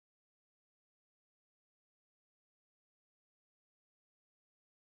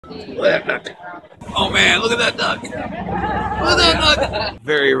Look at that duck. Oh man, look at that duck. Look at that duck.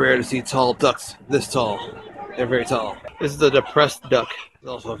 Very rare to see tall ducks this tall. They're very tall. This is the depressed duck. It's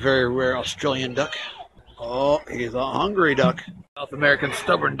also a very rare Australian duck. Oh, he's a hungry duck. South American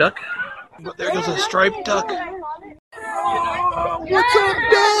stubborn duck. But there goes a striped duck. What's up,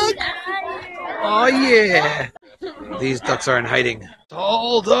 duck? Oh yeah. These ducks are in hiding.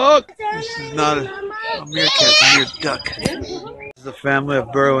 Tall duck. This is not a meerkat, it's a mere duck. This is a family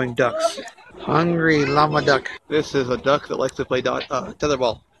of burrowing ducks. Hungry llama duck. This is a duck that likes to play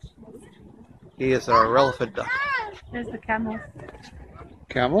tetherball. He is a elephant duck. There's the camel.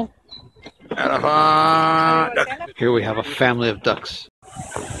 Camel? Elephant duck. Here we have a family of ducks.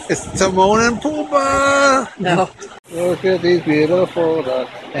 It's Timon and Pumbaa! No. Look at these beautiful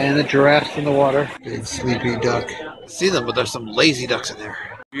ducks. And the giraffes in the water. Big sleepy duck. See them, but there's some lazy ducks in there.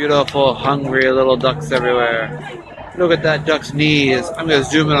 Beautiful, hungry little ducks everywhere. Look at that duck's knees. I'm going to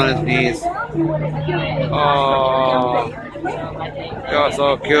zoom in on his knees. Oh, you're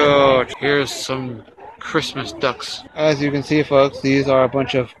so cute. Here's some Christmas ducks. As you can see, folks, these are a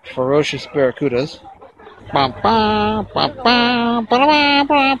bunch of ferocious barracudas.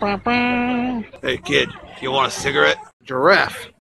 Hey kid, you want a cigarette? Giraffe.